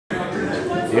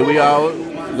Here we are,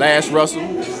 last Russell,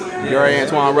 Gary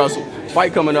Antuanne Russell.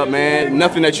 Fight coming up, man.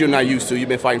 Nothing that you're not used to. You've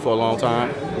been fighting for a long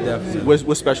time. Definitely.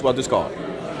 What's special about this card?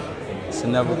 It's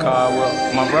another card.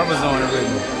 Well, my brother's on it with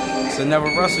me. It's another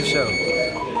Russell show.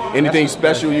 Anything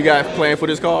special you got planned for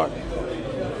this card?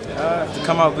 To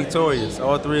come out victorious,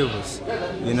 all three of us.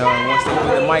 You know, and once they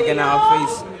put the mic in our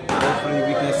face, hopefully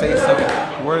we can say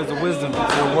some words of wisdom to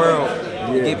the world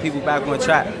and get people back on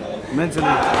track mentally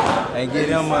and give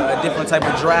them a different type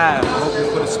of drive. Hopefully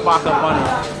put a spark up on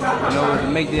them, you know, to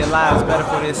make their lives better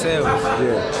for themselves.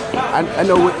 Yeah, I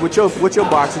know with your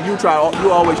boxing, you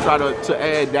always try to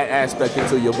add that aspect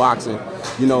into your boxing.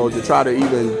 You know, to try to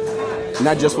even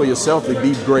not just for yourself to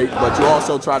be great, but you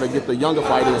also try to get the younger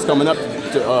fighters coming up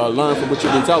to learn from what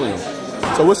you've been telling them.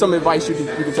 So what's some advice you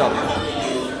can tell them?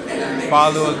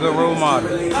 Follow a good role model.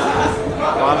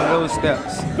 Follow those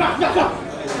steps.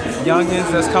 Youngins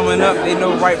that's coming up, they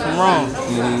know right from wrong.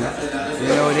 You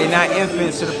know, they're not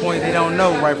infants to the point they don't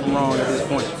know right from wrong at this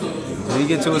point. When you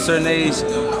get to a certain age,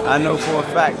 I know for a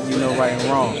fact you know right and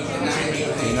wrong.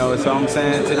 You know, so I'm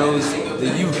saying to the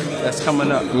youth that's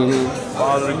coming up,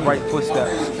 follow the right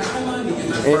footsteps.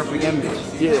 The perfect image.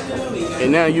 Yeah,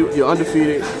 and now you're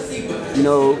undefeated. You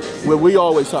know, where we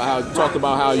always talk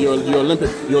about how your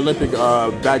Olympic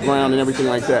background and everything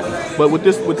like that. But with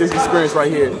this experience right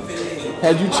here,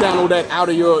 have you channeled that out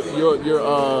of your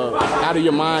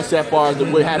mindset as far as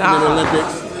what happened in the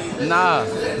Olympics? Nah,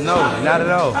 no, not at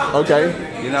all. Okay.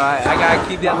 You know, I gotta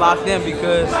keep that locked in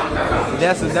because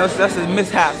that's a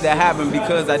mishap that happened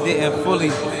because I didn't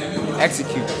fully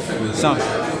execute something.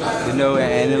 You know,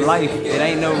 and in life, it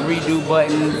ain't no redo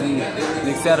buttons and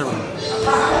etc.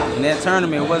 In that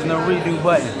tournament, it wasn't no redo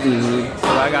button. So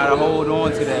I gotta hold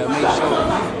on to that, make sure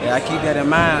that I keep that in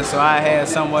mind so I had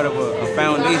somewhat of a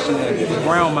foundation to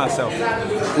ground myself.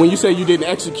 When you say you didn't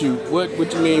execute, what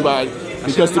you mean by?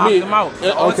 Because to me, them out.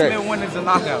 Ultimate win is a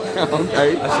knockout.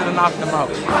 Okay. I should have knocked them out.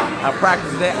 I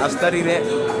practiced that, I studied that,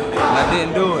 and I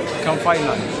didn't do it. Come fight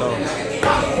nothing. So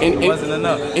it wasn't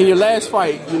enough. In your last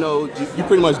fight, you know, you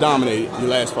pretty much dominated your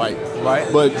last fight. Right.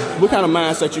 But what kind of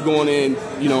mindset you going in,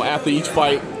 you know, after each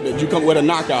fight that you come with a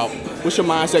knockout? What's your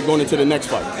mindset going into the next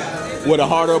fight? With a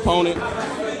harder opponent? Man,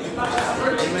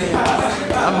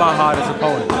 I'm my hardest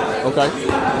opponent. Okay.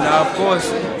 Now, of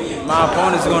course, my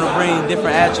opponents are going to bring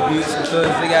different attributes because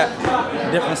they got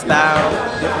different style,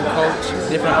 different coach,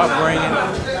 different upbringing,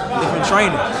 different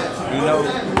training, you know.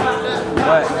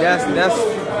 But that's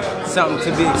something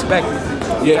to be expected.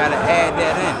 You got to add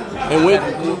that in. And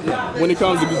when it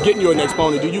comes to getting your next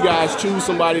opponent, do you guys choose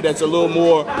somebody that's a little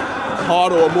more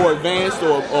harder or more advanced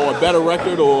or a better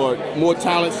record or more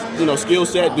talent, you know, skill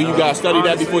set? Do you guys study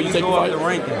Honestly, that before you take the fight? We go up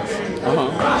the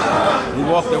rankings. We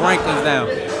walk the rankings down.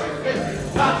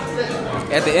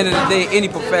 At the end of the day, any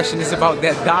profession is about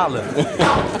that dollar.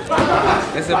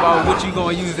 It's about what you're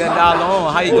going to use that dollar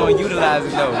on, how you're going to utilize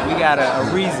it though. We got a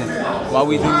reason why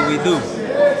we do what we do.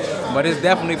 But it's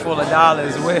definitely full of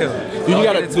dollars as well. Do you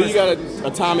got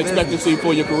a time expectancy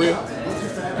for your career?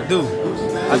 I do.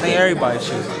 I think everybody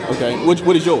should. Okay.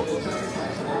 What is yours?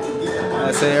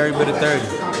 I say every bit of 30.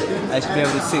 I should be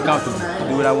able to sit comfortably,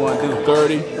 do what I want to do.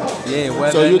 30? Yeah,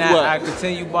 whether or not I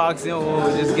continue boxing or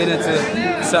just get into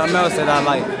something else that I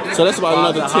like. So that's about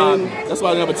another 10. That's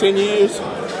about another 10 years.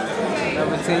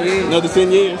 Another 10 years. Another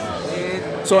 10 years.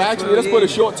 Yeah, so actually, let's put a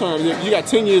short term. You got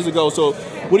 10 years to go. So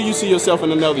what do you see yourself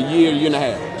in another year and a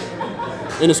half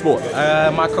in the sport?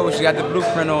 My coach got the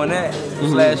blueprint on that.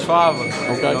 / father.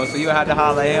 Okay. You know, so you'll have to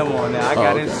holler at him on that. I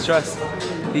got his trust.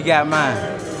 He got mine.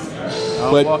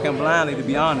 I'm walking blindly, to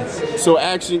be honest. So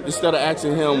instead of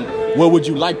asking him, what would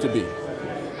you like to be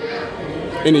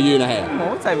in a year and a half? Come on,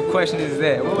 what type of question is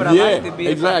that? What would I like to be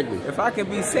if I could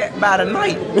be set by the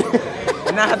night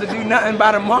and not have to do nothing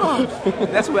by tomorrow?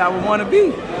 That's where I would want to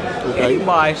be. Okay.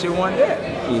 Anybody should want that.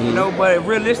 You know, but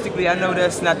realistically, I know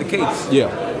that's not the case. Yeah.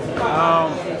 So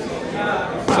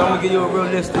I'm going to give you a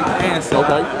realistic answer.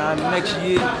 Okay. Next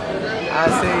year, I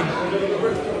say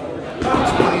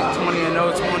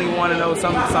 20-0, 21-0,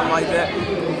 something like that.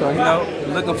 Okay. You know,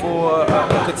 looking for a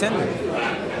contender.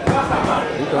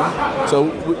 Okay.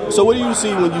 So what do you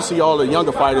see when you see all the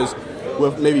younger fighters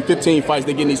with maybe 15 fights,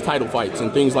 they get in these title fights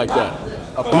and things like that?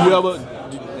 Do you ever?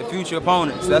 The future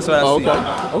opponents. That's what I see.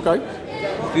 Okay.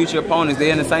 Future opponents.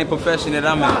 They're in the same profession that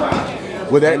I'm in.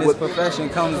 And this profession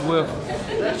comes with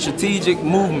strategic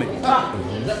movement.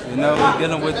 You know, we're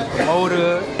dealing with the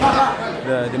promoter,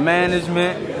 the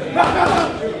management.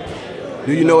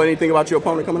 Do you know anything about your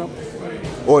opponent coming up?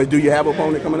 Or do you have an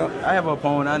opponent coming up? I have an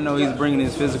opponent. I know he's bringing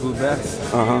his physical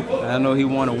best. I know he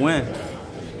want to win.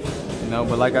 You know,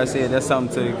 but like I said, that's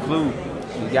something to include.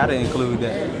 gotta include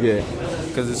that. Yeah.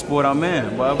 Because it's sport I'm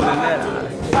in. But other than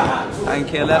that, I can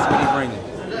care less what he bringing.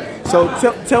 So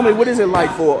tell me, what is it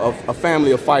like for a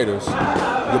family of fighters,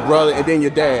 your brother and then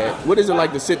your dad? What is it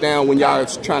like to sit down when y'all are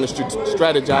trying to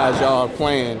strategize y'all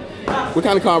plan? What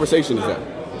kind of conversation is that?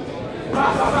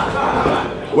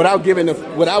 Without giving the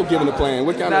plan,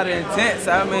 what kind of? Not intense.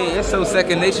 I mean, it's so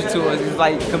second nature to us. It's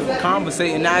like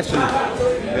conversating naturally.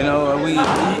 You know, we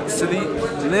eat, sleep,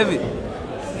 live it.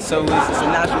 So it's a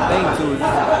natural thing to us.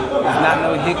 There's not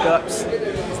no hiccups.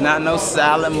 It's not no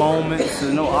silent moments.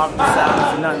 There's no awkward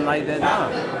silence or nothing like that.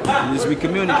 No. We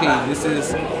communicate. This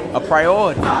is a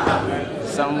priority.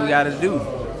 It's something we got to do.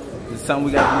 It's something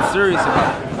we got to be serious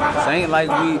about. So it ain't like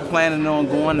we planning on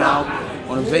going out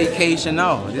on a vacation.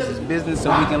 No, this is business so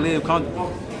we can live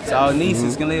comfortably. So our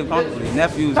nieces can live comfortably,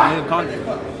 nephews can live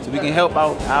comfortably. So we can help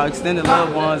out our extended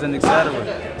loved ones and etc.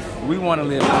 We want to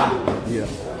live comfortably. Yeah.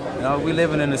 You know, we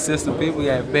living in a system, people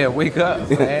better wake up,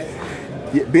 man.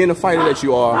 Being a fighter that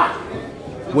you are,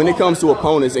 when it comes to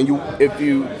opponents, and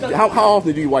how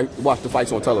often do you watch the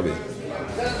fights on television?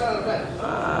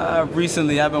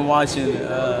 Recently, I've been watching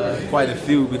quite a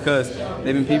few because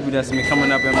they've been people that's been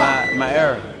coming up in my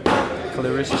era.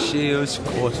 Clarissa Shields,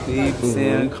 Shakur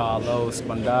Stevenson, Carlos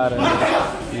Spandata.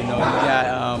 You know, you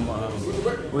got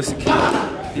what's the kid?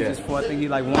 He just fought, I think he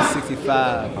like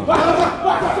 165.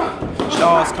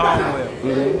 Charles Conwell.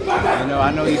 You know,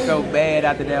 I know he felt bad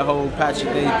after that whole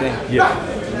Patrick Day thing. Yeah.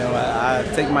 You know, I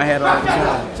take my hat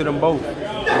off to them both.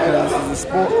 Because this is a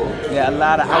sport. There are a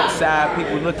lot of outside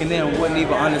people looking in who wouldn't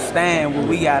even understand what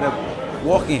we gotta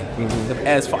walk in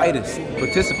as fighters,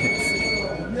 participants.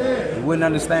 They wouldn't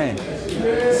understand.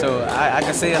 So I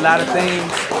can say a lot of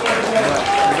things, but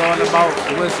it's all about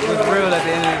what's real at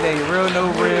the end of the day. Real,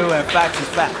 no real, and facts is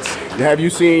facts. Have you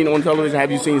seen on television,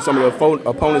 have you seen some of the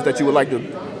opponents that you would like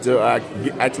to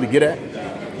actually get at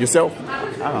yourself?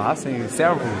 Oh, I've seen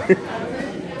several.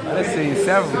 I've seen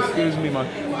several. Excuse me, my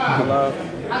love.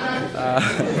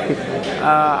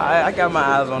 I got my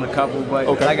eyes on a couple, but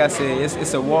like I said,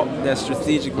 it's a walk that's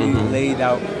strategically laid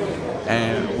out.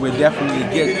 And we'll definitely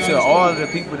get to all of the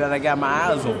people that I got my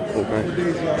eyes on. Okay.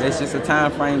 It's just a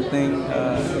time frame thing,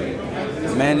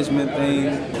 management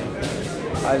thing.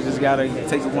 I just gotta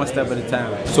take it one step at a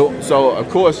time. So of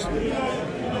course,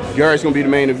 Gary's gonna be the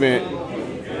main event.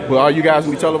 But are you guys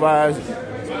gonna be televised?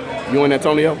 You and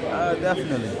Antonio?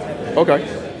 Definitely. Okay.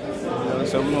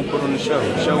 So we're gonna put on the show.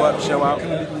 Show up, show out.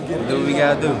 Do what we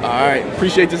gotta do. All right.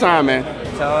 Appreciate your time, man.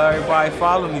 Tell everybody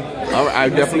follow me. All right, I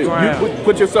definitely. You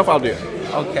put yourself out there.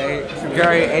 Okay,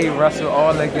 Gary A. Russell,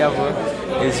 all together.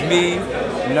 It's me.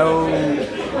 No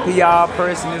PR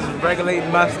person is regulating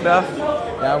my stuff.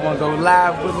 Y'all want to go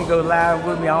live with me? Go live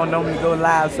with me. I don't normally go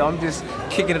live, so I'm just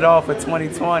kicking it off for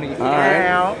 2020. All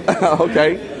right.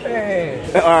 Okay.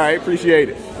 Yeah. All right. Appreciate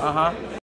it. Uh-huh.